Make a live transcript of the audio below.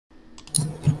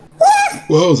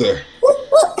Whoa there.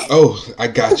 Oh, I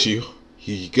got you.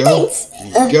 Here you go. Thanks.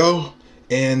 Here you go.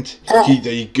 And here,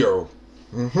 there you go.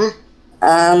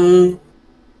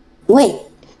 Wait.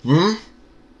 Hmm?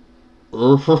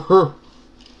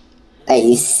 Are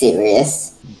you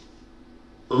serious?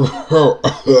 You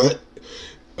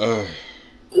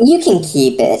can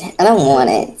keep it. I don't want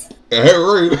it.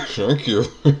 Alright, thank you.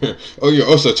 Oh, you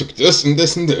also took this and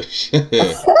this and this.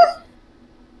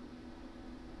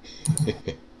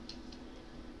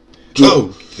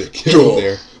 Oh, the kill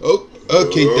there. Oh,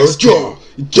 okay, that's Joe.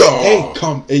 Hey,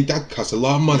 come. Hey, that costs a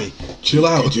lot of money. Chill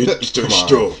out. Come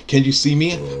on. Can you see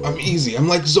me? I'm easy. I'm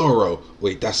like Zoro.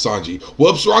 Wait, that's Sanji.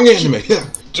 Whoops, wrong anime.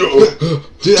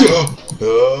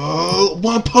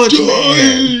 One Punch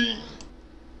Man.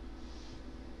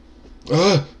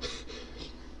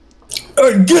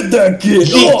 Get that kid!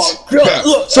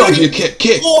 Sanji, kick!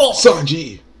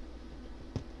 Sanji!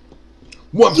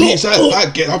 One Piece,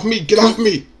 get off me! Get off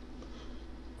me!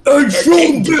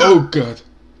 Oh god!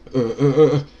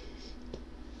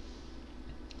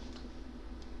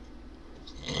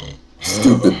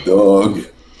 Stupid dog.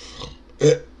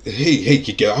 Hey,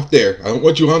 you get off there! I don't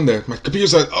want you on there. My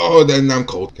computer's like, oh, then I'm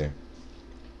cold. Okay.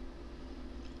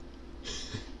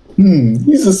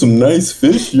 These are some nice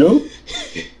fish, yo.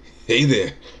 Hey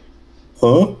there.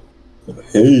 Huh?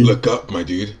 Hey. Look up, my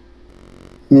dude.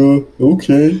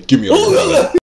 Okay. Give me a